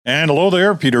And hello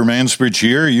there, Peter Mansbridge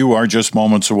here. You are just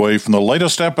moments away from the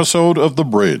latest episode of The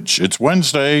Bridge. It's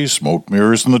Wednesday, Smoke,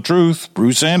 Mirrors, and the Truth.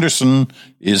 Bruce Anderson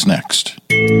is next.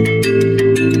 And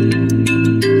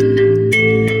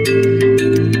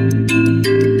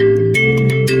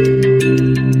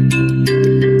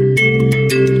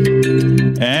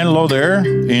hello there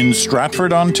in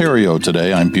Stratford, Ontario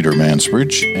today. I'm Peter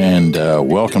Mansbridge, and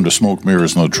welcome to Smoke,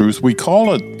 Mirrors, and the Truth. We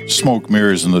call it Smoke,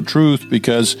 Mirrors, and the Truth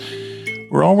because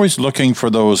we're always looking for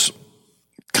those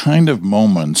kind of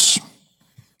moments,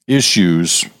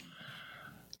 issues,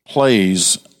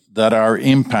 plays that are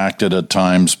impacted at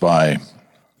times by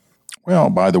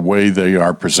the way they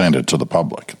are presented to the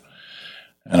public.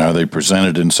 And are they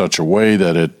presented in such a way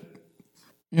that it,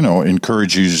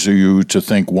 encourages you to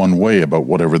think one way about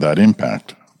whatever that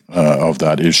impact of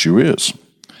that issue is?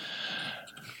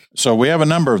 So we have a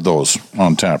number of those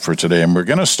on tap for today, and we're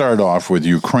going to start off with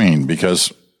Ukraine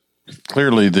because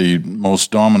clearly the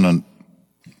most dominant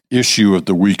issue of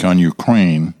the week on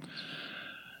Ukraine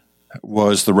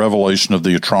was the revelation of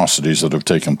the atrocities that have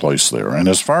taken place there. And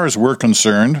as far as we're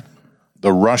concerned,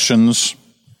 the Russians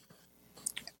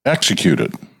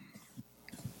executed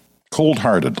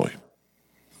cold-heartedly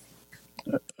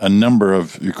a number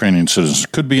of Ukrainian citizens,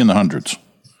 could be in the hundreds.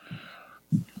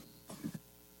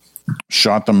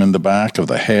 Shot them in the back of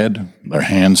the head, their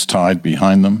hands tied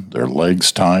behind them, their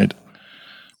legs tied.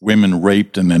 Women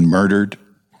raped and then murdered.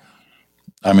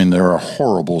 I mean, there are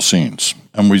horrible scenes,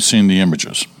 and we've seen the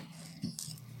images.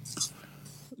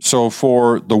 So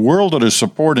for the world that is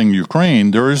supporting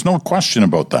Ukraine, there is no question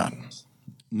about that.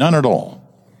 None at all.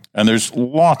 And there's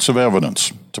lots of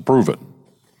evidence to prove it,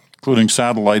 including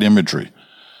satellite imagery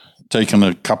taken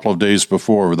a couple of days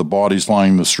before with the bodies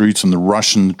lying in the streets and the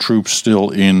Russian troops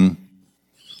still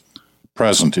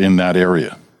present in that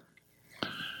area.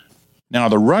 Now,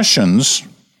 the Russians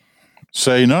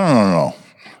say, no,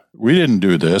 we didn't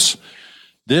do this.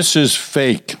 This is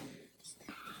fake.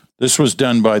 This was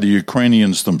done by the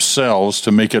Ukrainians themselves to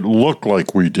make it look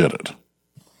like we did it.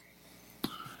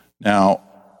 Now,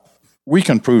 we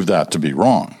can prove that to be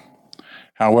wrong.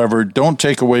 However, don't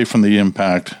take away from the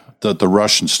impact that the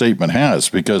Russian statement has,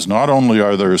 because not only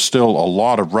are there still a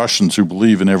lot of Russians who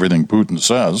believe in everything Putin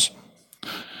says,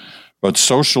 but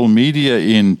social media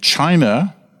in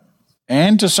China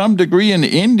and to some degree in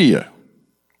India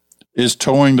is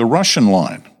towing the Russian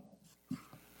line.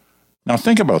 Now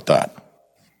think about that.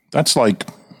 That's like,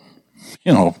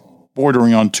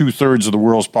 bordering on 2/3 of the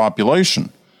world's population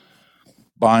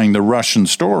buying the Russian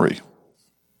story.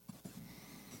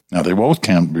 Now they both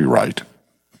can't be right.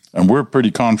 And we're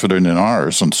pretty confident in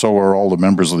ours, and so are all the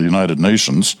members of the United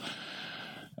Nations,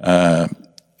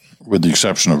 with the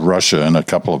exception of Russia and a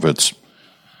couple of its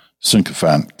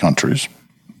sycophant countries.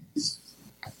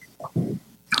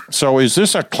 So is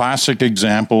this a classic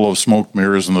example of smoke,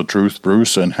 mirrors, and the truth,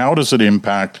 Bruce? And how does it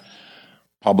impact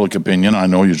public opinion? I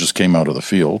know you just came out of the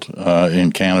field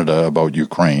in Canada about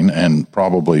Ukraine, and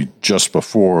probably just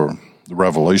before the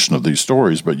revelation of these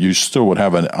stories, but you still would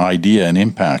have an idea, an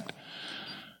impact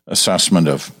assessment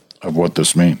of what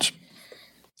this means.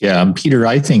 Yeah, Peter,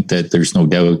 I think that there's no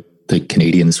doubt that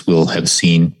Canadians will have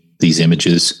seen these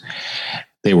images.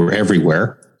 They were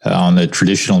everywhere. On the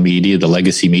traditional media, the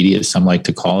legacy media, some like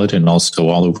to call it, and also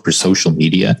all over social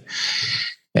media.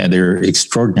 And they're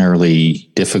extraordinarily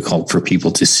difficult for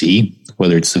people to see,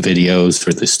 whether it's the videos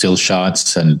or the still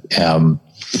shots. And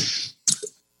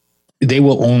they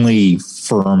will only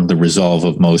firm the resolve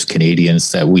of most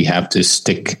Canadians that we have to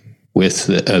stick with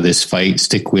this fight,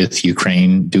 stick with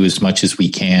Ukraine, do as much as we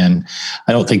can.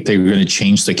 I don't think they're going to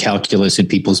change the calculus in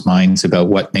people's minds about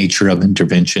what nature of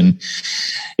intervention.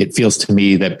 It feels to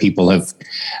me that people have,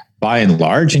 by and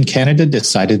large in Canada,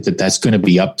 decided that that's going to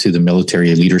be up to the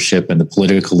military leadership and the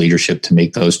political leadership to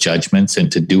make those judgments,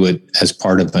 and to do it as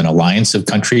part of an alliance of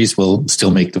countries will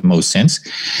still make the most sense.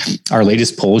 Our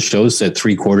latest poll shows that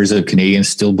 3/4 of Canadians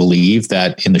still believe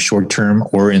that in the short term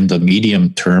or in the medium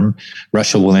term,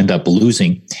 Russia will end up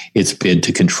losing its bid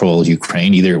to control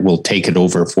Ukraine. Either it will take it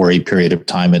over for a period of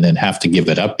time and then have to give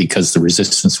it up because the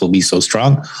resistance will be so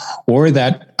strong, or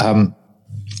that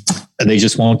they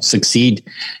just won't succeed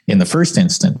in the first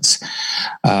instance.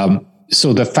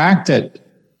 So the fact that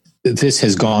this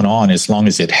has gone on as long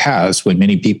as it has, when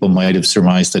many people might have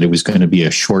surmised that it was going to be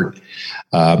a short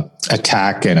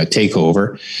attack and a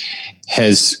takeover,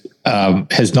 has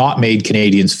has not made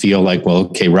Canadians feel like, well,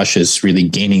 okay, Russia's really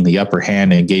gaining the upper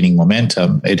hand and gaining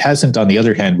momentum. It hasn't, on the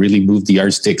other hand, really moved the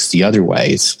yardsticks the other way.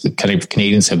 It's kind of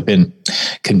Canadians have been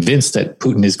convinced that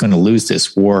Putin is going to lose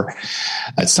this war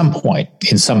at some point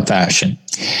in some fashion.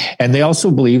 And they also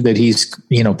believe that he's,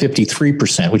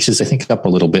 53%, which is, I think, up a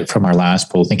little bit from our last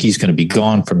poll. I think he's going to be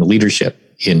gone from the leadership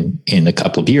in a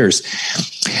couple of years.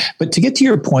 But to get to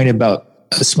your point about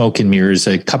smoke and mirrors,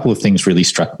 a couple of things really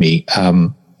struck me.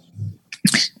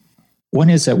 One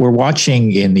is that we're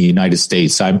watching in the United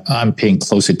States. I'm paying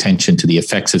close attention to the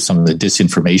effects of some of the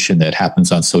disinformation that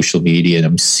happens on social media, and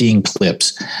I'm seeing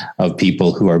clips of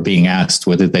people who are being asked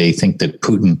whether they think that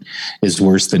Putin is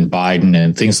worse than Biden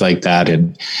and things like that.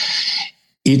 And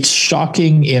it's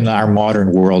shocking in our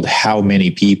modern world how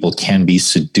many people can be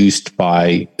seduced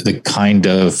by the kind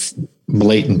of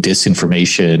blatant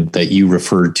disinformation that you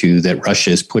referred to that Russia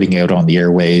is putting out on the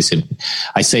airwaves. And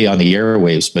I say on the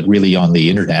airwaves, but really on the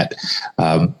internet,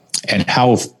 and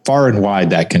how far and wide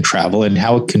that can travel and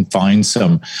how it can find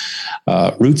some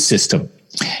root system,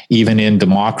 even in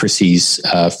democracies,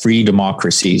 free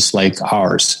democracies like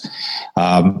ours.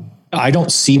 I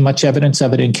don't see much evidence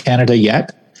of it in Canada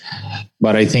yet,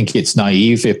 but I think it's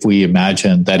naive if we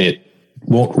imagine that it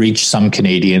won't reach some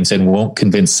Canadians and won't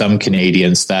convince some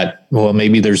Canadians that, well,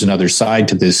 maybe there's another side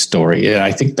to this story. And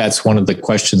I think that's one of the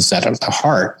questions that are at the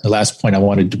heart. The last point I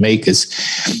wanted to make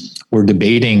is we're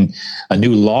debating a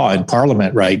new law in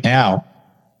Parliament right now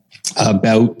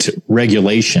about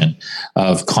regulation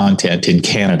of content in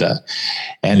Canada.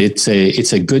 And it's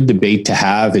a good debate to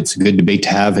have. It's a good debate to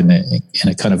have in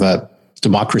a kind of a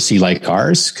democracy like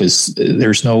ours, because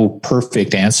there's no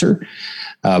perfect answer.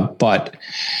 But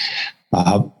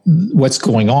what's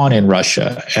going on in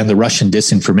Russia and the Russian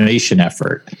disinformation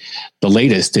effort, the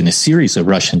latest in a series of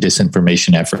Russian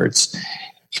disinformation efforts,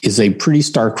 is a pretty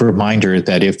stark reminder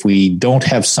that if we don't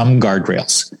have some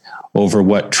guardrails over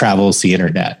what travels the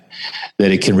internet,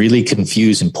 that it can really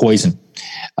confuse and poison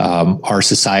our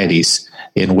societies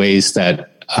in ways that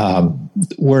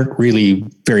weren't really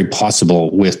very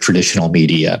possible with traditional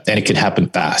media, and it can happen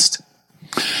fast.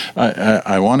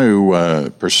 I want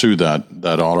to pursue that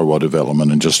Ottawa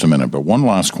development in just a minute, but one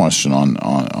last question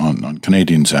on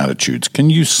Canadians' attitudes. Can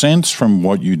you sense from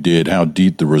what you did how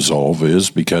deep the resolve is?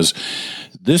 Because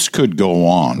this could go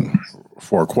on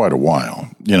for quite a while.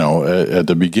 At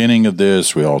the beginning of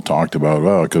this, we all talked about,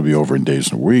 well, it could be over in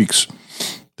days and weeks.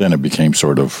 Then it became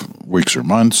sort of weeks or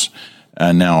months.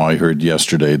 And now I heard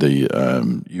yesterday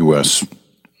the U.S.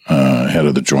 Head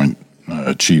of the Joint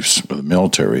Chiefs of the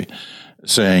Military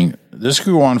saying this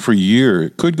could go on for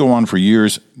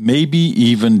years, maybe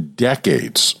even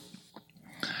decades.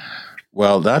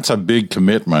 Well, that's a big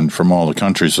commitment from all the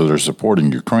countries that are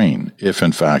supporting Ukraine, if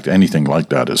in fact anything like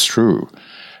that is true.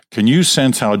 Can you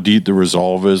sense how deep the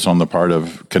resolve is on the part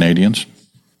of Canadians?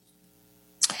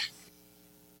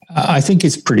 I think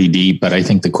it's pretty deep, but I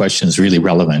think the question is really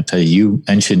relevant. You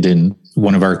mentioned in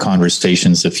one of our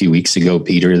conversations a few weeks ago,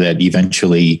 Peter, that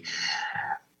eventually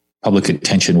public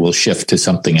attention will shift to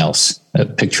something else.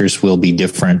 Pictures will be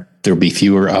different. There'll be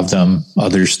fewer of them.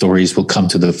 Other stories will come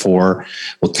to the fore,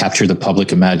 will capture the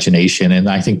public imagination. And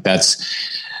I think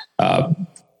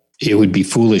it would be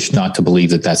foolish not to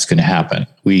believe that that's going to happen.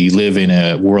 We live in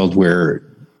a world where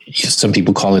some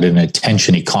people call it an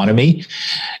attention economy.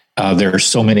 There are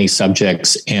so many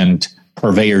subjects and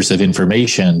purveyors of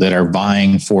information that are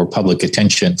vying for public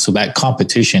attention. So that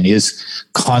competition is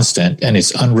constant and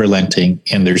it's unrelenting.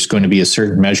 And there's going to be a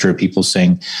certain measure of people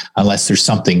saying, unless there's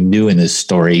something new in this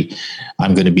story,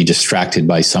 I'm going to be distracted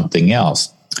by something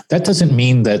else. That doesn't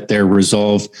mean that their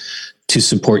resolve to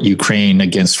support Ukraine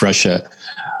against Russia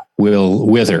will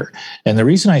wither. And the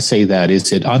reason I say that is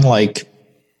that unlike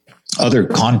other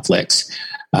conflicts,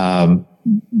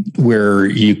 where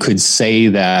you could say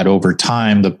that over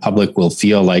time, the public will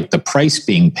feel like the price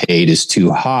being paid is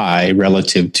too high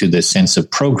relative to the sense of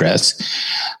progress.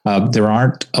 There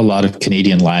aren't a lot of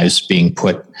Canadian lives being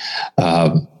put,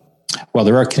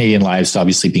 there are Canadian lives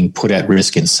obviously being put at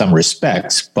risk in some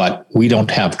respects, but we don't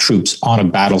have troops on a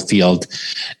battlefield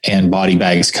and body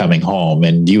bags coming home.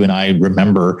 And you and I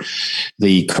remember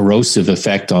the corrosive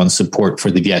effect on support for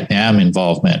the Vietnam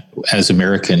involvement as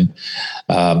American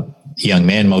young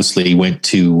men mostly went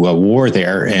to war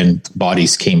there and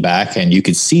bodies came back, and you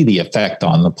could see the effect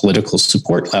on the political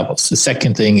support levels. The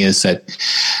second thing is that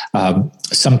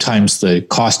sometimes the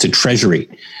cost to Treasury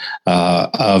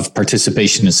of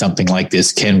participation in something like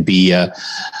this can be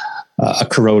a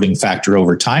corroding factor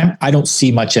over time. I don't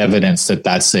see much evidence that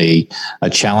that's a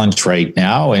challenge right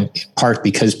now, and in part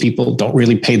because people don't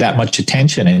really pay that much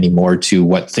attention anymore to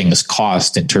what things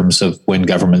cost in terms of when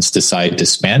governments decide to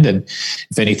spend. And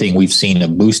if anything, we've seen a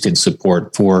boost in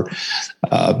support for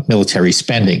military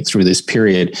spending through this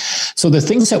period. So the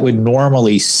things that would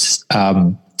normally,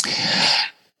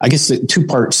 I guess the two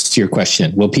parts to your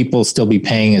question. Will people still be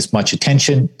paying as much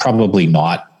attention? Probably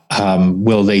not.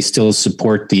 Will they still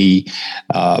support the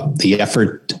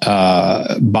effort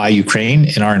by Ukraine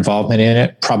and our involvement in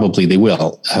it? Probably they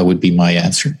will, would be my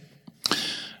answer.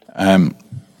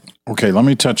 Okay, let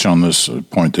me touch on this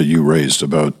point that you raised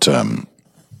about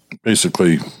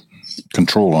basically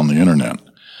control on the internet.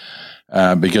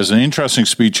 Because an interesting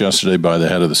speech yesterday by the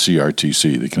head of the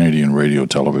CRTC, the Canadian Radio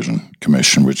Television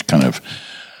Commission, which kind of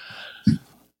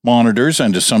monitors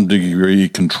and to some degree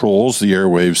controls the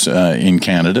airwaves in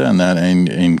Canada, and that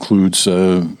includes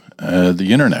the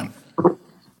internet.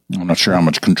 I'm not sure how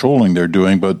much controlling they're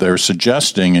doing, but they're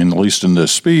suggesting, at least in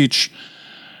this speech,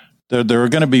 that there are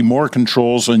going to be more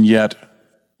controls, and yet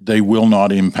they will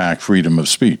not impact freedom of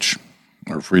speech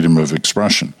or freedom of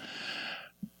expression.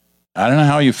 I don't know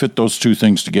how you fit those two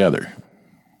things together,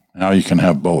 how you can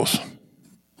have both.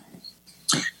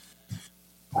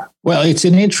 Well, it's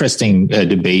an interesting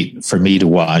debate for me to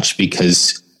watch,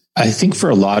 because I think for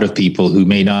a lot of people who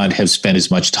may not have spent as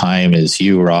much time as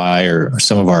you or I or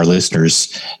some of our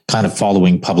listeners kind of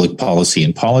following public policy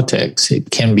and politics, it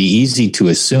can be easy to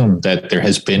assume that there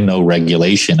has been no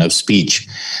regulation of speech,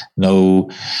 no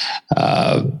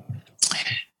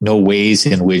ways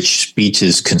in which speech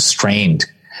is constrained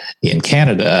in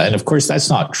Canada. And of course, that's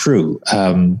not true.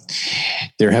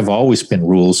 There have always been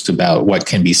rules about what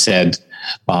can be said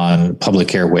on public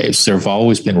airwaves. There have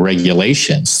always been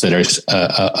regulations that are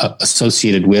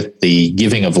associated with the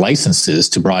giving of licenses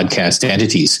to broadcast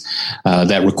entities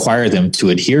that require them to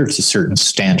adhere to certain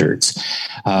standards.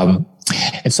 And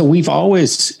so we've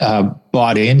always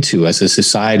bought into, as a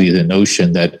society, the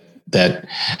notion that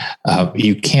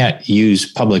you can't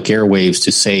use public airwaves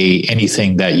to say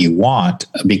anything that you want,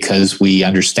 because we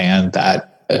understand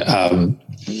that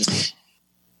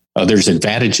there's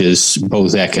advantages,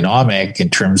 both economic in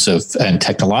terms of and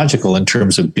technological in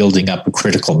terms of building up a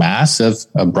critical mass of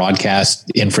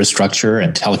broadcast infrastructure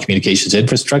and telecommunications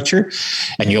infrastructure.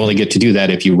 And you only get to do that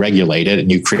if you regulate it and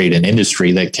you create an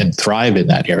industry that can thrive in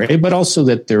that area. But also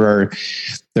that there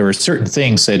are certain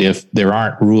things that if there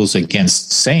aren't rules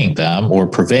against saying them or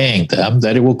purveying them,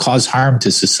 that it will cause harm to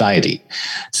society.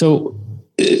 So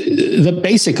the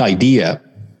basic idea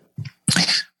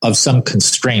of some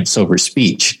constraints over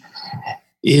speech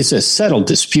is a settled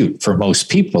dispute for most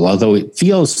people, although it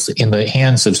feels in the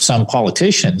hands of some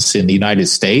politicians in the United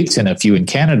States and a few in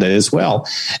Canada as well,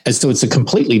 as though it's a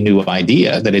completely new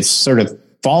idea, that it's sort of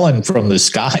fallen from the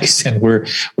skies, and we're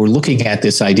looking at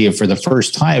this idea for the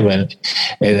first time, and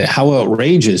how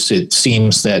outrageous it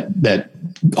seems that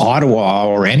Ottawa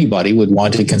or anybody would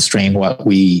want to constrain what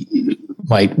we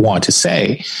might want to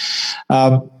say.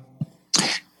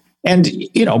 And,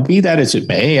 be that as it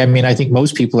may, I mean, I think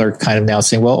most people are kind of now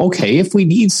saying, well, okay, if we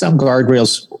need some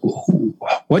guardrails,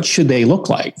 what should they look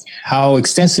like? How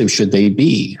extensive should they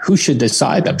be? Who should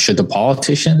decide them? Should the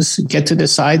politicians get to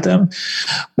decide them?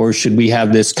 Or should we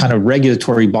have this kind of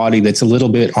regulatory body that's a little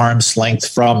bit arm's length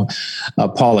from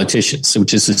politicians,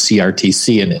 which is the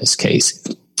CRTC in this case?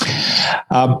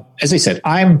 As I said,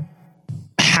 I'm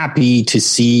happy to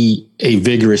see a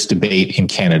vigorous debate in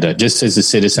Canada. Just as a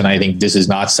citizen, I think this is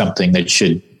not something that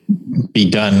should be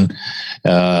done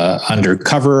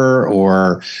undercover,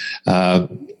 or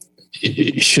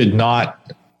should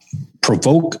not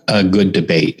provoke a good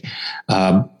debate.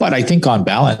 But I think on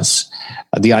balance,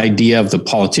 the idea of the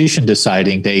politician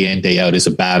deciding day in, day out is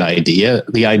a bad idea.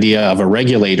 The idea of a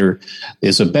regulator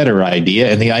is a better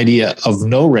idea. And the idea of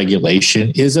no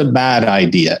regulation is a bad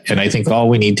idea. And I think all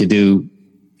we need to do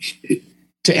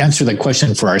to answer the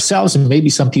question for ourselves, and maybe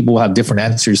some people will have different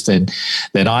answers than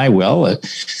I will,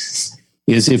 is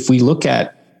if we look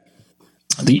at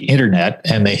the internet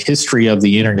and the history of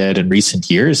the internet in recent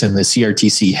years, and the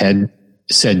CRTC had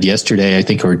said yesterday, I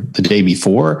think, or the day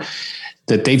before,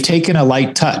 that they've taken a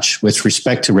light touch with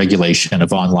respect to regulation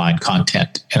of online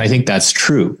content. And I think that's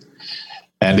true.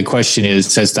 And the question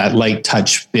is, has that light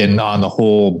touch been on the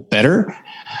whole better?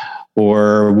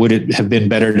 Or would it have been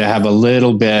better to have a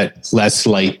little bit less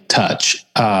light touch?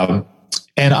 And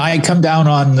I come down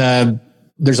on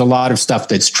there's a lot of stuff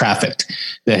that's trafficked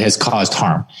that has caused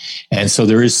harm. And so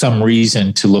there is some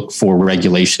reason to look for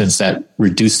regulations that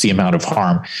reduce the amount of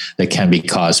harm that can be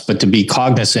caused. But to be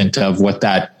cognizant of what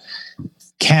that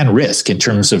can risk in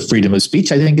terms of freedom of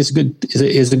speech, I think is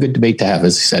a good debate to have,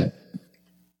 as I said.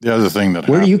 The other thing that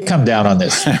where do you come down on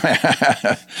this?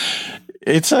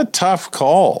 It's a tough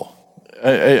call.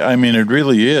 I mean, it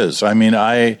really is. I mean,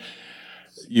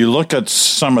 you look at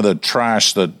some of the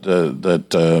trash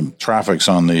that traffics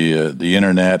on the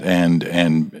internet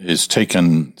and is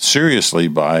taken seriously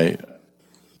by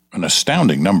an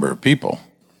astounding number of people.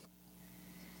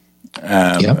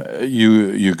 Yep.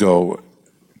 You go,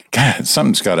 God,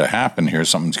 something's got to happen here.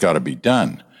 Something's got to be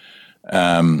done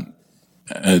to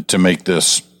make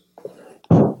this,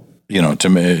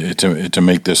 to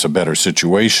make this a better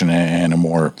situation and a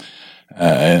more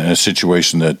a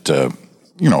situation that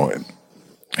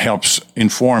helps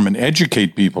inform and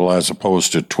educate people as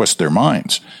opposed to twist their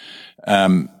minds.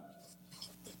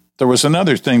 There was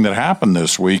another thing that happened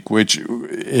this week, which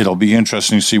it'll be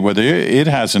interesting to see whether it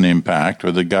has an impact,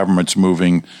 or the government's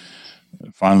moving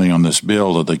finally on this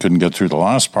bill that they couldn't get through the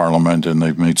last parliament, and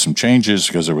they've made some changes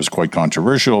because it was quite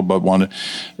controversial. But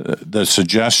the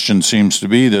suggestion seems to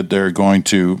be that they're going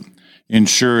to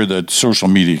ensure that social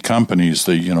media companies,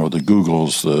 the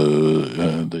Googles,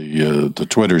 the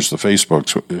Twitters, the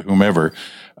Facebooks, whomever,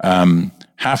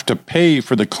 have to pay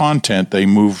for the content they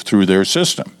move through their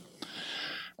system.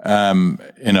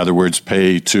 In other words,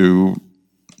 pay to,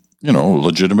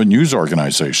 legitimate news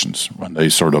organizations when they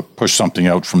sort of push something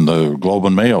out from the Globe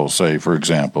and Mail, say, for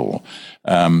example,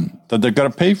 that they've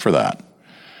got to pay for that,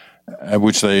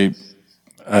 which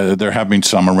there have been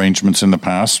some arrangements in the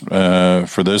past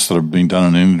for this that have been done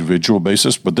on an individual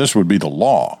basis, but this would be the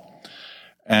law.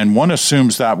 And one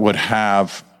assumes that would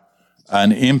have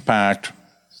an impact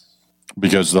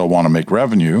because they'll want to make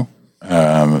revenue,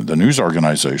 the news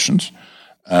organizations,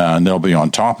 and they'll be on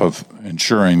top of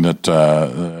ensuring that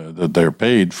that they're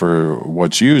paid for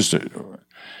what's used.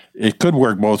 It could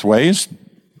work both ways.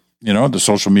 The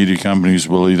social media companies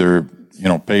will either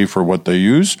pay for what they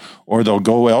use, or they'll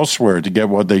go elsewhere to get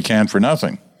what they can for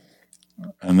nothing,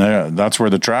 and that's where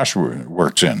the trash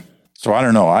works in. So I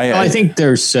don't know. I think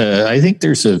there's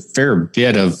a fair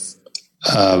bit of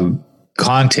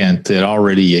content that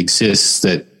already exists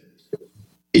that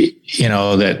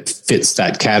that fits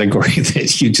that category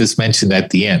that you just mentioned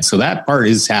at the end. So that part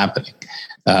is happening.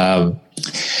 So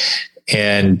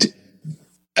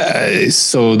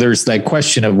there's that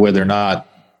question of whether or not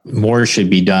more should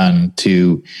be done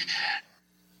to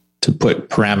put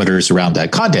parameters around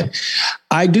that content.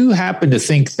 I do happen to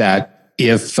think that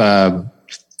if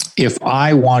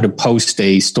I want to post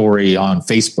a story on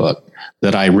Facebook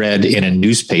that I read in a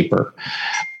newspaper,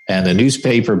 and the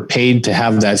newspaper paid to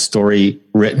have that story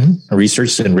written,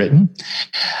 researched and written,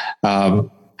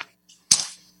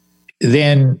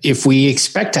 then if we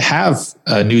expect to have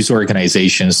news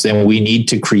organizations, then we need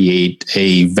to create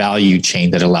a value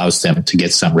chain that allows them to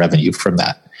get some revenue from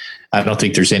that. I don't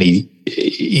think there's any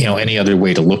other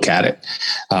way to look at it.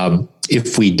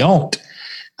 If we don't,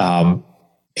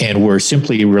 and we're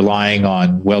simply relying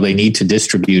on, they need to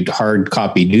distribute hard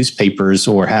copy newspapers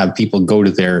or have people go to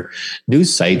their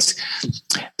news sites,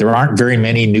 there aren't very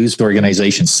many news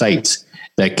organization sites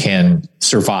that can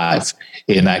survive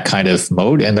in that kind of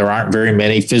mode. And there aren't very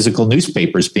many physical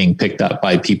newspapers being picked up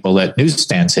by people at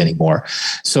newsstands anymore.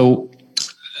 So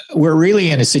we're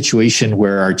really in a situation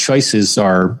where our choices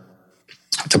are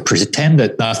to pretend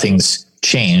that nothing's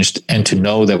changed and to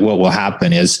know that what will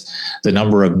happen is the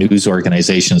number of news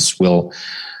organizations will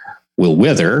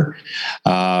wither.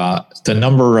 The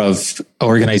number of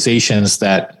organizations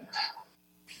that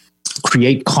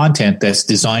create content that's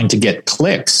designed to get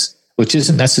clicks, which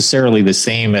isn't necessarily the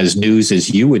same as news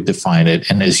as you would define it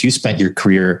and as you spent your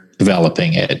career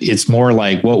developing it. It's more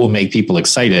like what will make people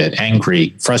excited,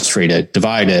 angry, frustrated,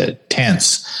 divided,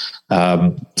 tense.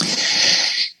 That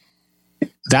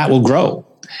will grow.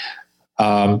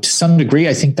 To some degree,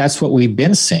 I think that's what we've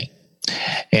been seeing.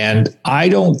 And I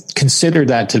don't consider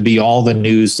that to be all the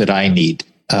news that I need,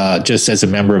 just as a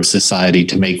member of society,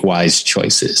 to make wise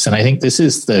choices. And I think this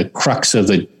is the crux of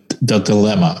the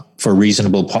dilemma for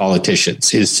reasonable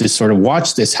politicians, is to sort of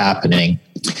watch this happening,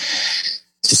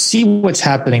 to see what's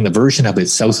happening, the version of it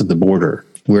south of the border,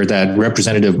 where that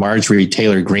Representative Marjorie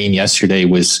Taylor Greene yesterday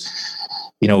was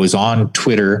on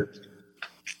Twitter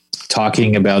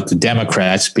talking about the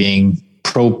Democrats being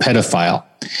pro-pedophile.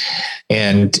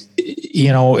 And,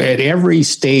 at every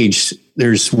stage,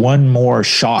 there's one more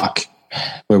shock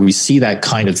where we see that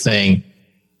kind of thing.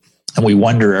 And we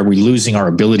wonder, are we losing our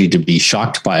ability to be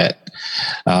shocked by it?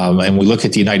 And we look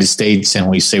at the United States and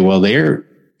we say,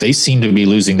 they seem to be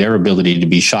losing their ability to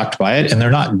be shocked by it, and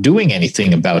they're not doing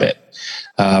anything about it.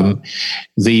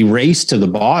 The race to the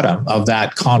bottom of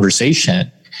that conversation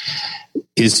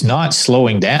is not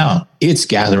slowing down. It's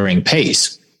gathering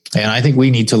pace. And I think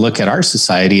we need to look at our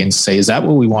society and say, is that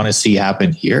what we want to see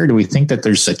happen here? Do we think that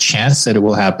there's a chance that it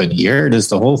will happen here? Does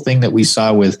the whole thing that we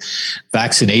saw with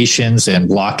vaccinations and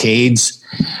blockades,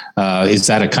 is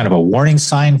that a kind of a warning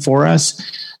sign for us?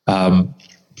 There's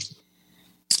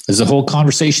a whole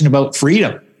conversation about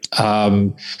freedom,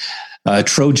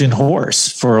 Trojan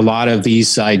horse for a lot of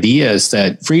these ideas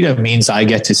that freedom means I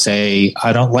get to say,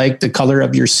 I don't like the color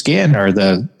of your skin or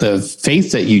the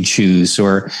faith that you choose,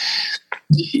 or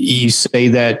you say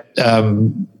that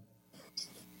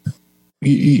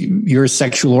your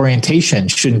sexual orientation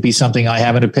shouldn't be something I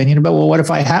have an opinion about. Well, what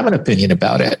if I have an opinion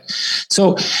about it?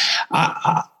 So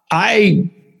I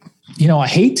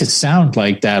hate to sound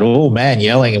like that old man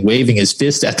yelling and waving his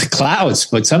fist at the clouds,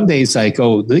 but some days I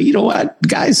go, you know what,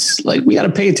 guys, like we got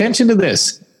to pay attention to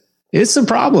this. It's a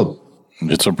problem.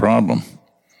 It's a problem.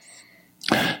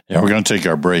 Yeah, we're going to take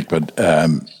our break, but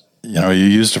you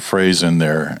used a phrase in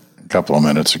there couple of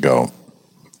minutes ago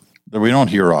that we don't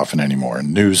hear often anymore,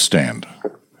 newsstand,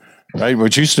 right?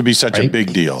 Which used to be such a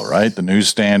big deal, right? The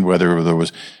newsstand, whether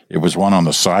it was one on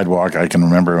the sidewalk. I can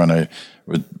remember when I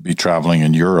would be traveling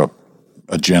in Europe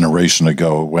a generation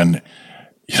ago when,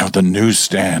 the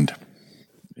newsstand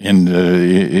in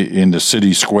the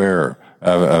city square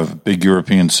of big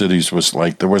European cities was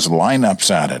like, there was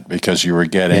lineups at it because you were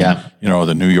getting,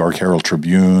 the New York Herald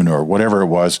Tribune or whatever it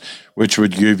was, which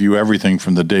would give you everything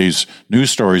from the day's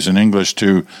news stories in English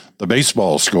to the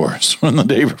baseball scores from the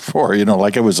day before,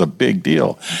 like it was a big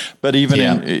deal. But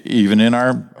even in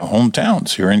our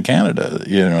hometowns here in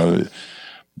Canada,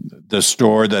 the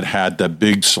store that had the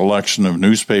big selection of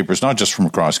newspapers, not just from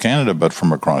across Canada, but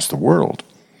from across the world,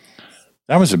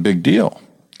 that was a big deal.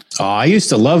 Oh, I used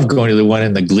to love going to the one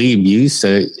in the Glebe. You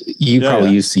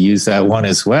probably used to use that one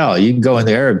as well. You can go in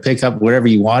there and pick up whatever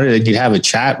you wanted, and you'd have a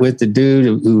chat with the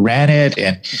dude who ran it,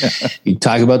 and you'd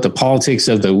talk about the politics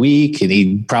of the week, and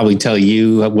he'd probably tell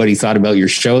you what he thought about your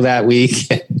show that week.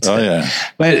 Oh yeah,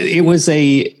 but it was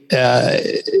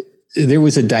there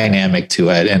was a dynamic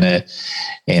to it,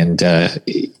 and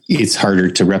it's harder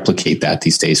to replicate that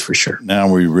these days for sure. Now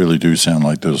we really do sound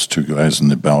like those two guys in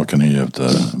the balcony of the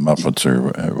Muppets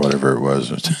or whatever it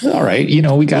was. All right,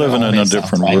 we got living in a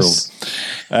different world.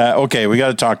 Okay, we got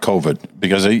to talk COVID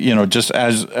because just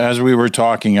as we were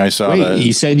talking, I saw that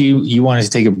you said you wanted to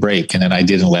take a break, and then I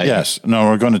didn't let you. Yes, no,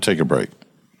 we're going to take a break.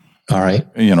 All right,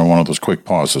 one of those quick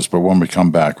pauses. But when we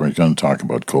come back, we're going to talk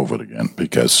about COVID again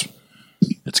because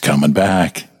it's coming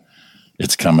back.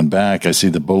 It's coming back. I see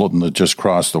the bulletin that just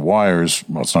crossed the wires.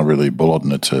 Well, it's not really a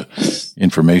bulletin. It's an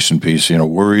information piece.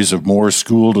 Worries of more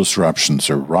school disruptions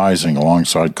are rising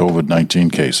alongside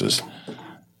COVID-19 cases.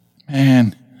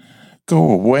 Man,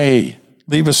 go away.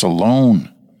 Leave us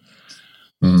alone.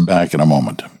 Back in a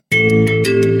moment.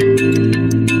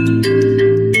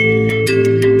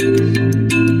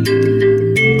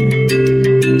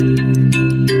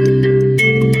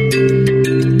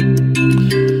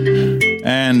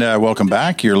 Welcome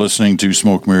back. You're listening to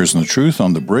Smoke, Mirrors, and the Truth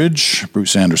on the Bridge.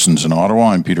 Bruce Anderson's in Ottawa.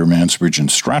 I'm Peter Mansbridge in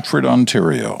Stratford,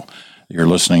 Ontario. You're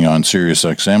listening on Sirius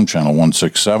XM, Channel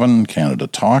 167, Canada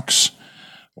Talks,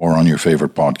 or on your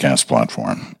favorite podcast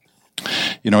platform.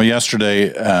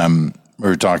 Yesterday we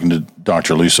were talking to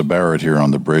Dr. Lisa Barrett here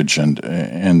on the Bridge, and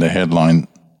the headline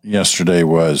yesterday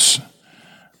was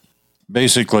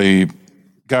basically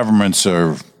governments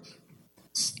are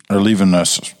leaving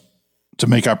us to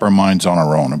make up our minds on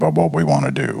our own about what we want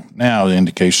to do. Now, the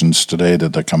indications today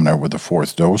that they're coming out with a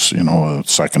fourth dose, a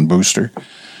second booster.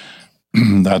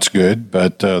 That's good.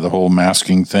 But the whole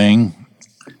masking thing,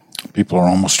 people are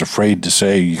almost afraid to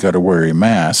say you got to wear your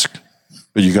mask,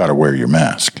 but you got to wear your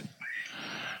mask.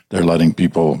 They're letting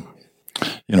people,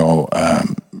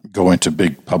 go into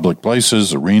big public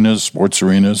places, arenas, sports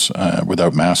arenas,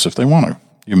 without masks if they want to.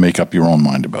 You make up your own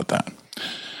mind about that.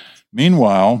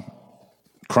 Meanwhile,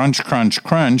 crunch, crunch,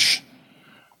 crunch,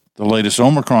 the latest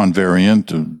Omicron variant,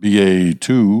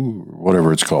 BA2,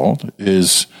 whatever it's called,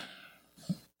 is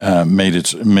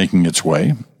making its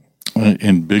way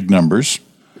in big numbers,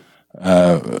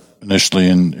 initially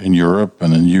in Europe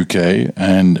and in the UK,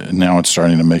 and now it's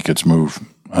starting to make its move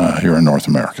here in North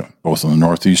America, both in the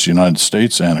Northeast United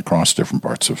States and across different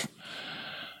parts of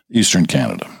Eastern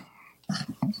Canada.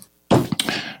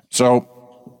 So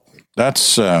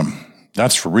that's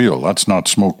for real. That's not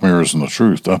smoke, mirrors, and the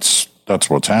truth. That's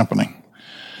what's happening.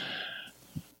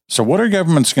 So what are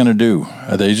governments going to do?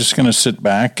 Are they just going to sit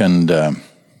back and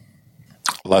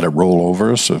let it roll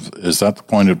over us? Is that the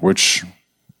point at which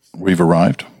we've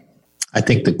arrived? I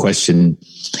think the question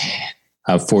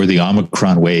for the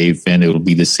Omicron wave, and it'll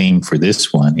be the same for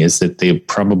this one, is that they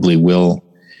probably will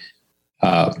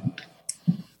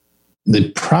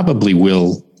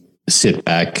sit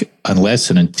back unless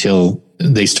and until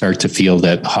they start to feel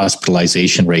that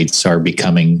hospitalization rates are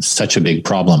becoming such a big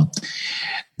problem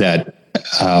that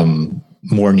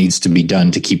more needs to be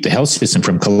done to keep the health system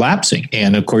from collapsing.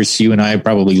 And of course, you and I are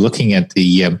probably looking at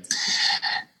the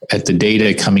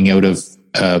data coming out of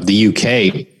the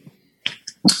UK,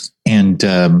 and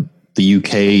the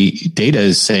UK data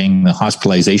is saying the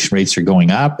hospitalization rates are going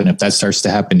up. And if that starts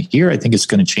to happen here, I think it's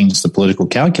going to change the political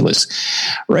calculus.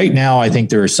 Right now, I think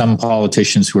there are some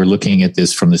politicians who are looking at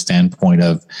this from the standpoint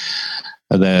of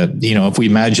if we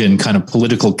imagine kind of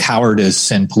political cowardice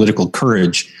and political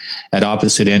courage at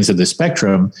opposite ends of the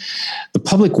spectrum, the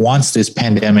public wants this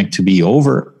pandemic to be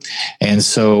over. And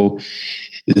so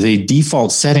the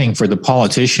default setting for the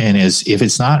politician is, if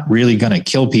it's not really going to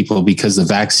kill people because the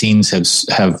vaccines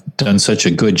have done such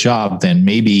a good job, then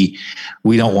maybe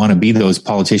we don't want to be those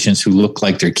politicians who look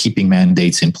like they're keeping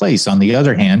mandates in place. On the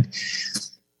other hand,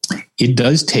 it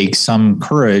does take some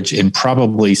courage, and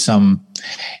probably some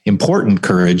important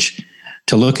courage,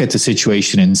 to look at the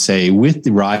situation and say, with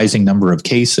the rising number of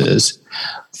cases,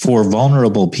 for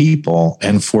vulnerable people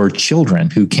and for children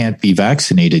who can't be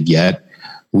vaccinated yet,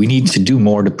 we need to do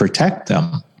more to protect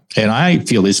them. And I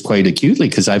feel this quite acutely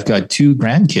because I've got 2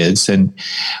 grandkids, and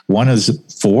one is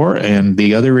 4 and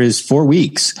the other is 4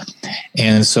 weeks.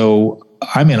 And so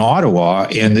I'm in Ottawa,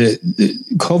 and the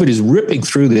COVID is ripping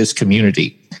through this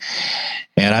community.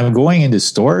 And I'm going into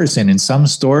stores, and in some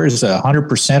stores,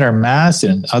 100% are masked,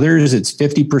 and in others it's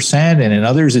 50%, and in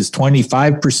others it's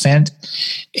 25%.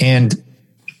 And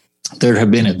there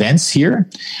have been events here.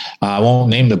 I won't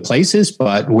name the places,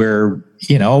 but where,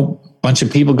 a bunch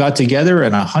of people got together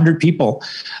and 100 people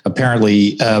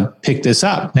apparently picked this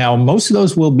up. Now, most of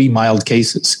those will be mild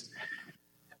cases.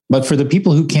 But for the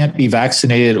people who can't be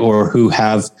vaccinated or who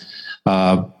have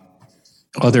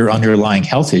other underlying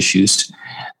health issues,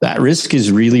 that risk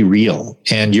is really real.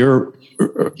 And your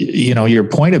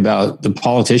point about the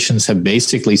politicians have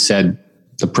basically said,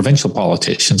 the provincial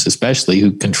politicians especially,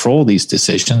 who control these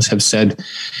decisions, have said,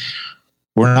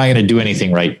 we're not going to do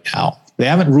anything right now. They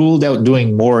haven't ruled out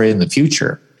doing more in the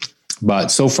future,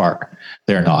 but so far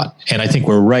they're not. And I think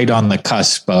we're right on the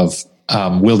cusp of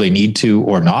will they need to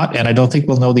or not? And I don't think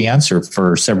we'll know the answer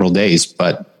for several days,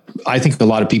 but I think a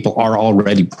lot of people are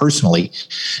already personally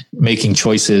making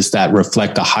choices that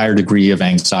reflect a higher degree of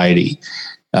anxiety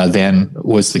than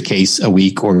was the case a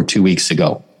week or 2 weeks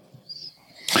ago.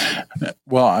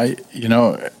 Well,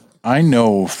 I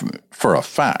know for a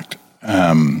fact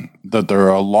that there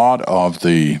are a lot of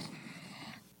the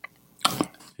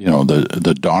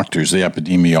doctors, the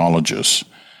epidemiologists,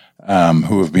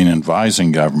 who have been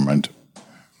advising government,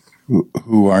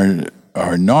 who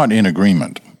are not in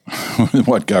agreement with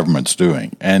what government's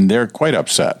doing, and they're quite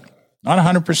upset. Not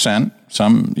 100%.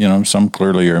 Some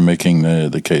clearly are making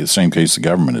the same case the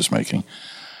government is making,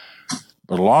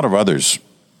 but a lot of others,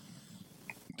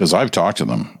 because I've talked to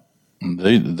them,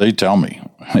 they tell me,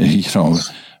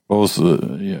 both,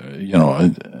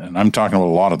 and I'm talking about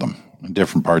a lot of them in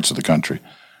different parts of the country.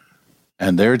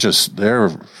 And they're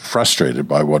frustrated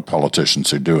by what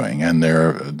politicians are doing, and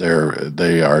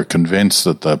they are convinced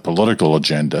that the political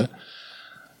agenda,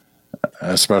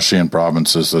 especially in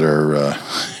provinces that are,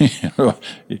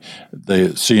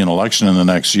 they see an election in the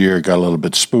next year, got a little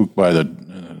bit spooked by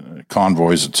the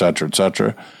convoys, et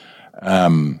cetera,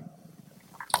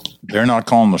 they're not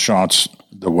calling the shots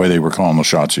the way they were calling the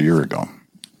shots a year ago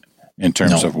in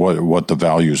terms of what the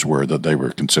values were that they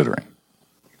were considering.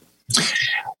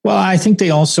 Well, I think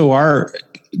they also are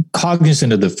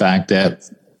cognizant of the fact that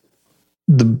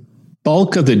the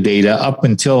bulk of the data up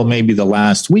until maybe the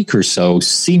last week or so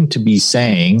seemed to be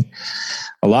saying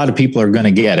a lot of people are going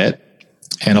to get it,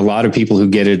 and a lot of people who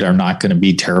get it are not going to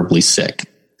be terribly sick.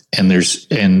 And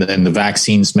and the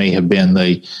vaccines may have been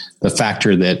the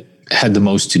factor that had the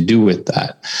most to do with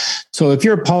that. So if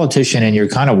you're a politician and you're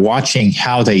kind of watching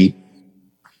how the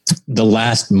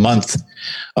last month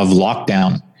of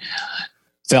lockdown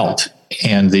felt,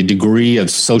 and the degree of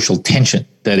social tension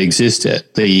that existed,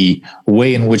 the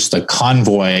way in which the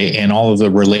convoy and all of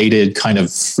the related kind of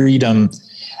freedom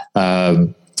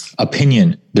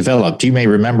opinion developed. You may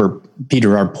remember,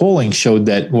 Peter, our polling showed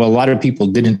that, a lot of people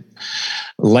didn't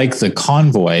like the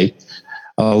convoy.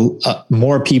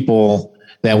 More people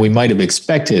than we might have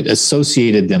expected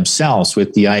associated themselves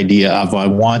with the idea of, I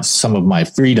want some of my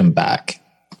freedom back.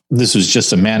 This was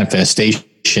just a manifestation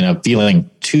of feeling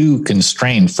too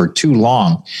constrained for too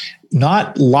long,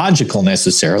 not logical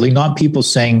necessarily, not people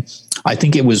saying, I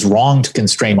think it was wrong to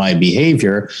constrain my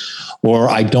behavior, or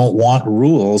I don't want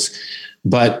rules,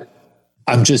 but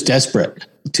I'm just desperate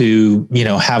to,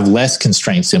 have less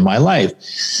constraints in my life.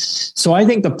 So I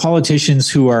think the politicians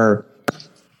who are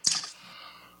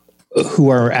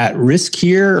at risk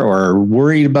here or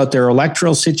worried about their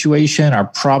electoral situation are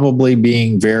probably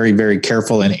being very, very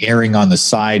careful and erring on the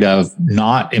side of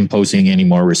not imposing any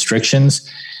more restrictions.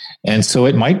 And so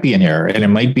it might be an error, and it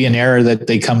might be an error that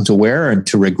they come to wear and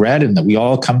to regret, and that we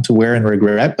all come to wear and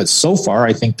regret. But so far,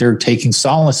 I think they're taking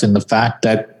solace in the fact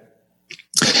that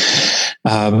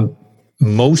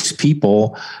most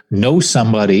people know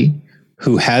somebody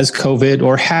who has COVID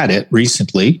or had it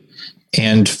recently,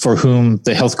 and for whom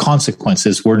the health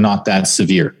consequences were not that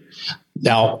severe.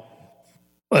 Now,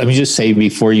 let me just say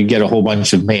before you get a whole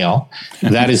bunch of mail,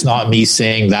 that is not me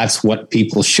saying that's what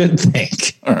people should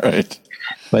think. All right.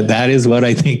 But that is what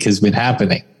I think has been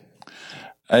happening.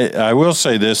 I will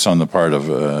say this on the part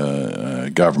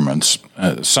of governments.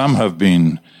 Some have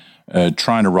been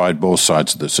trying to ride both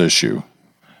sides of this issue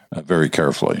very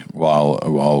carefully while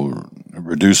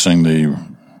reducing the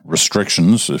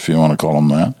restrictions, if you want to call them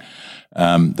that.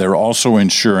 They're also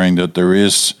ensuring that there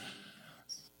is,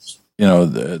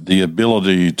 the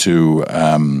ability to,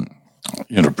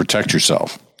 protect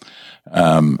yourself.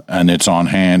 And it's on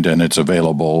hand and it's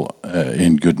available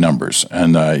in good numbers.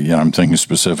 And, I'm thinking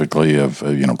specifically of,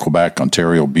 Quebec,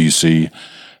 Ontario, BC,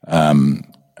 the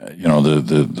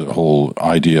whole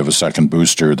idea of a second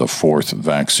booster, the fourth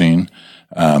vaccine.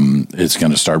 It's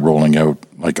going to start rolling out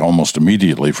like almost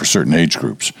immediately for certain age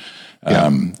groups.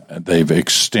 They've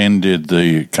extended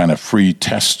the kind of free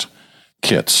test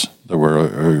kits that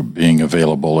were being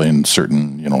available in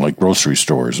certain, like grocery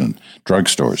stores and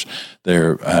drugstores.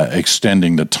 They're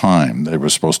extending the time. They were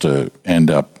supposed to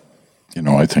end up,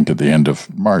 I think at the end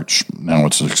of March. Now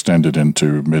it's extended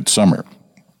into midsummer.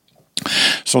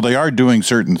 So they are doing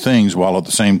certain things while at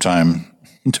the same time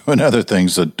doing other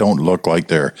things that don't look like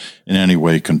they're in any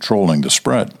way controlling the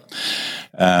spread.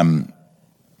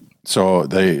 So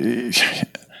they,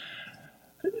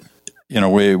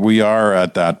 we are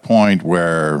at that point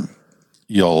where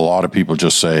a lot of people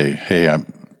just say, "Hey,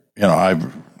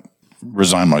 I've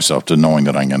resigned myself to knowing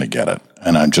that I'm going to get it,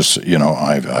 and I'm just,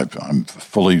 I'm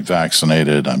fully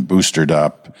vaccinated, I'm boosted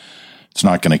up. It's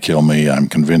not going to kill me. I'm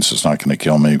convinced it's not going to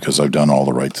kill me because I've done all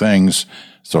the right things.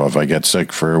 So if I get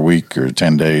sick for a week or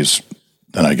 10 days,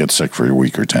 then I get sick for a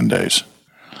week or 10 days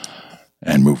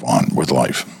and move on with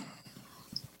life."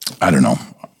 I don't know.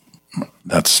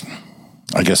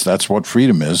 I guess that's what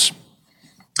freedom is.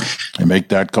 I make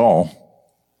that call.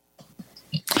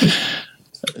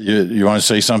 You want to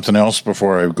say something else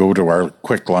before I go to our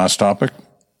quick last topic?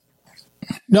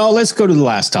 No, let's go to the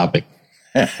last topic.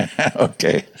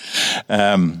 Okay.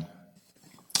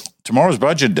 Tomorrow's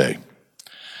budget day.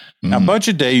 Now,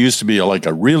 budget day used to be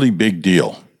a really big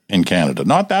deal in Canada.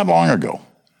 Not that long ago.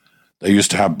 They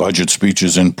used to have budget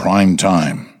speeches in prime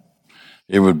time.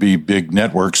 It would be big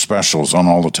network specials on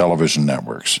all the television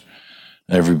networks.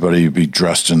 Everybody would be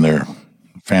dressed in their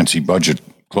fancy budget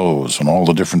clothes, and all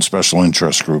the different special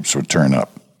interest groups would turn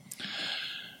up.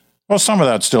 Well, some of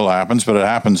that still happens, but it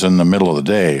happens in the middle of the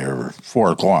day or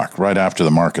 4 o'clock, right after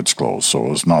the markets close,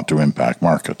 so as not to impact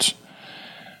markets.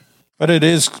 But it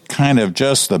is kind of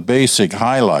just the basic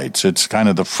highlights. It's kind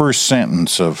of the first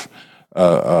sentence of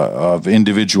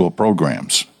individual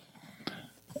programs.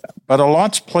 But a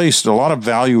lot of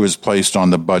value is placed on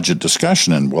the budget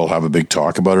discussion, and we'll have a big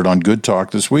talk about it on Good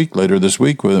Talk later this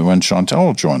week, when Chantal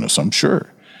will join us, I'm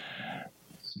sure.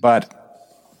 But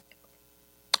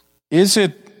is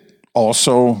it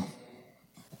also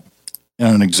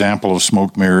an example of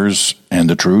smoke mirrors and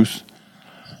the truth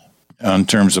in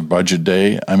terms of budget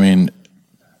day? I mean,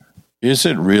 is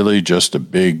it really just a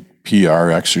big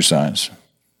PR exercise?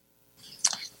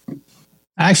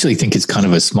 I actually think it's kind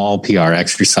of a small PR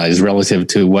exercise relative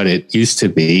to what it used to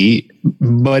be,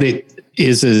 but it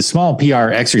is a small PR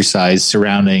exercise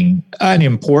surrounding an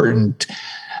important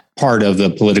part of the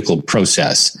political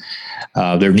process.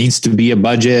 There needs to be a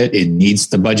budget.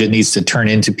 The budget needs to turn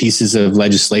into pieces of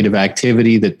legislative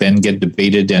activity that then get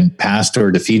debated and passed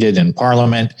or defeated in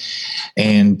Parliament.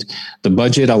 And the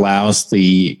budget allows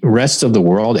the rest of the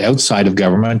world outside of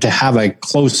government to have a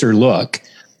closer look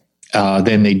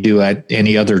than they do at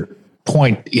any other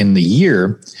point in the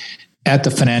year at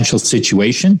the financial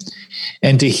situation,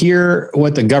 and to hear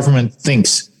what the government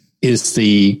thinks is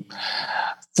the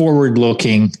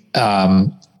forward-looking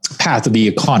path of the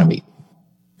economy.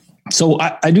 So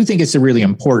I do think it's a really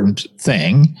important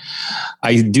thing.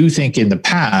 I do think in the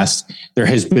past there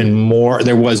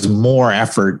was more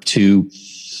effort to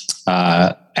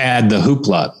add the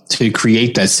hoopla, to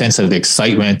create that sense of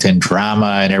excitement and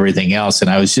drama and everything else. And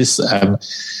I was just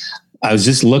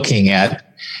looking at,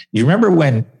 you remember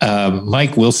when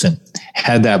Mike Wilson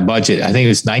had that budget? I think it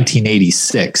was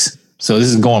 1986. So this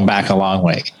is going back a long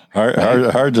way.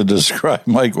 Hard to describe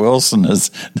Mike Wilson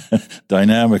as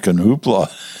dynamic and hoopla.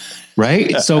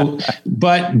 Right. So,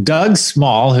 but Doug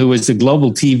Small, who was the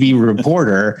global TV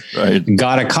reporter,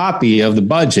 got a copy of the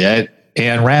budget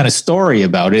and ran a story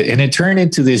about it, and it turned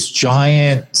into this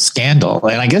giant scandal.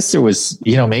 And I guess there was,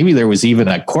 maybe there was even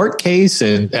a court case.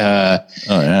 And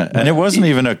and it wasn't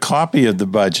even a copy of the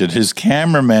budget. His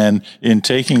cameraman, in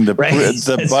taking the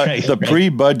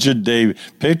pre-budget day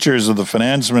pictures of the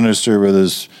finance minister with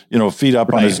his feet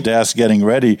up on his desk getting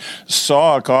ready,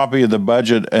 saw a copy of the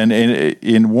budget, and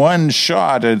in one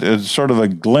shot, it's sort of a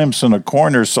glimpse in a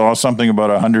corner, saw something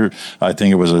about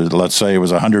let's say it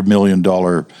was $100 million.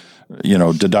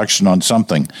 Deduction on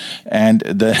something. And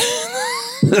they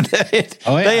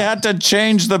had to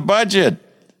change the budget.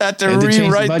 Had to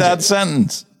rewrite that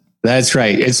sentence. That's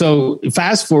right. And so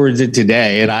fast forward to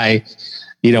today, and I,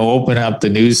 open up the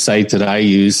news site that I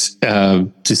use to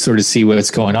sort of see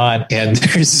what's going on. And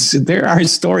there are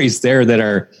stories there that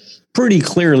are pretty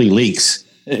clearly leaks.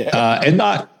 And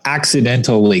not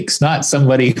accidental leaks, not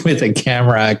somebody with a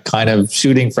camera kind of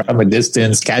shooting from a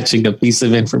distance, catching a piece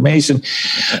of information.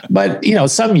 But,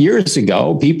 some years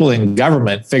ago, people in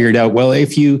government figured out, well,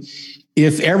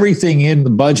 if everything in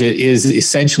the budget is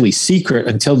essentially secret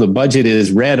until the budget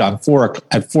is read at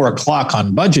 4:00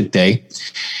 on budget day,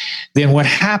 then what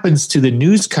happens to the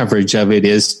news coverage of it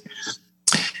is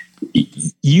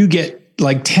you get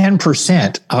like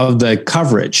 10% of the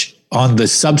coverage on the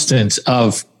substance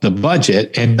of the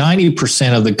budget, and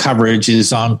 90% of the coverage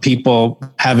is on people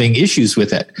having issues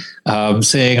with it,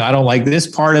 saying, I don't like this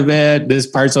part of it. This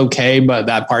part's okay, but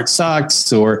that part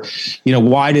sucks. Or,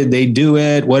 why did they do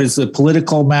it? What is the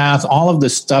political math? All of the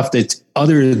stuff that's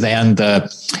other than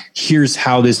here's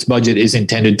how this budget is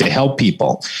intended to help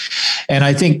people. And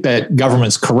I think that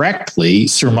governments correctly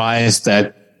surmised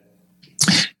that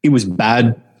it was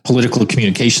bad political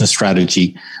communication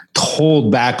strategy to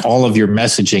hold back all of your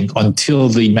messaging until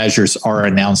the measures are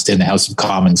announced in the House of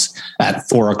Commons at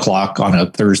 4:00 on a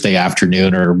Thursday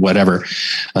afternoon or whatever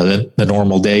the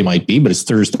normal day might be, but it's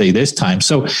Thursday this time.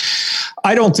 So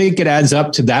I don't think it adds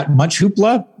up to that much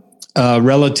hoopla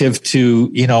relative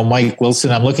to, Mike Wilson.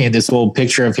 I'm looking at this old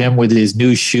picture of him with his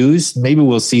new shoes. Maybe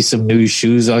we'll see some new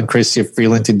shoes on Chrystia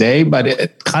Freeland today, but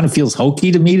it kind of feels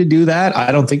hokey to me to do that.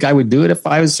 I don't think I would do it if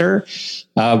I was her.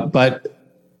 But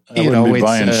I wouldn't be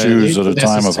buying shoes at a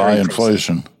time of high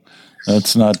inflation.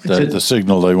 That's not the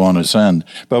signal they want to send.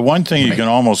 But one thing you can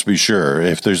almost be sure,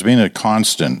 if there's been a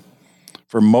constant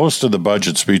for most of the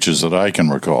budget speeches that I can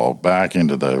recall back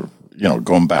into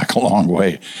going back a long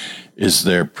way, is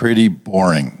they're pretty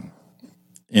boring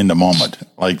in the moment.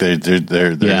 Like they're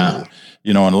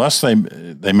unless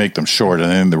they make them short. And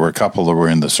then there were a couple that were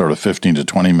in the sort of 15 to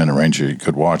 20 minute range you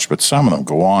could watch, but some of them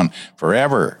go on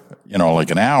forever.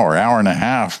 Like an hour and a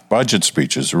half budget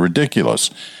speeches are ridiculous.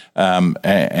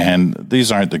 And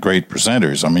these aren't the great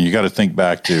presenters. I mean, you got to think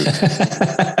back to,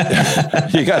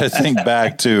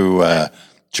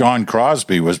 John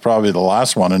Crosby was probably the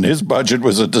last one, and his budget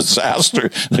was a disaster.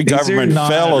 The government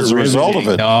fell as a result of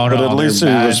it, but at least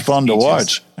it was fun to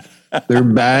watch. They're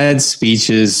bad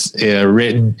speeches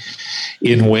written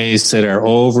in ways that are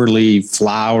overly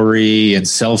flowery and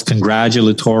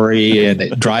self-congratulatory, and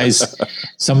it drives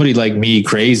somebody like me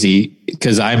crazy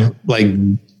because I'm like,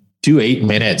 do 8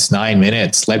 minutes, 9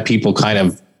 minutes, let people kind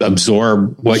of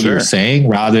absorb what you're saying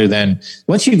rather than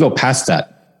once you go past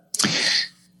that.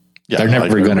 Yeah, they're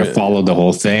never going to follow the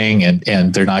whole thing,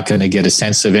 and they're not going to get a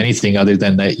sense of anything other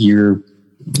than that you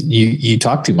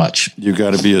talk too much. You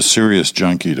got to be a serious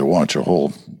junkie to watch a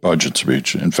whole budget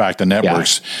speech. In fact, the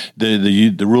networks,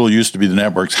 the rule used to be the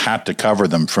networks had to cover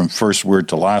them from first word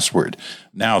to last word.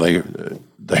 Now they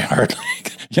hardly,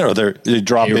 they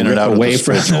drop in and out away of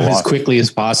the from them as quickly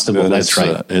as possible. That's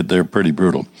right. They're pretty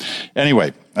brutal.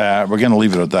 Anyway, we're going to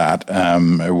leave it at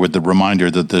that with the reminder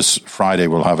that this Friday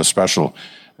we'll have a special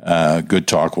Good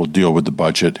Talk. Will deal with the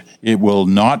budget. It will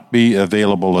not be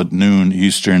available at noon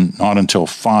Eastern, not until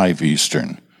 5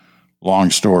 Eastern. Long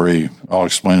story. I'll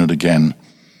explain it again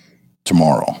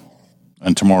tomorrow.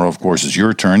 And tomorrow, of course, is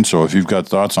your turn. So if you've got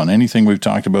thoughts on anything we've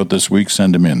talked about this week,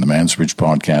 send them in. The Mansbridge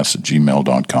Podcast at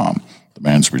gmail.com. The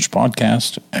Mansbridge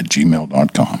Podcast at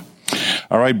gmail.com.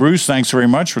 All right, Bruce, thanks very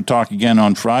much. We'll talk again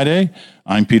on Friday.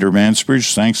 I'm Peter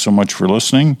Mansbridge. Thanks so much for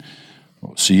listening.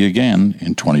 We'll see you again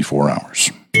in 24 hours.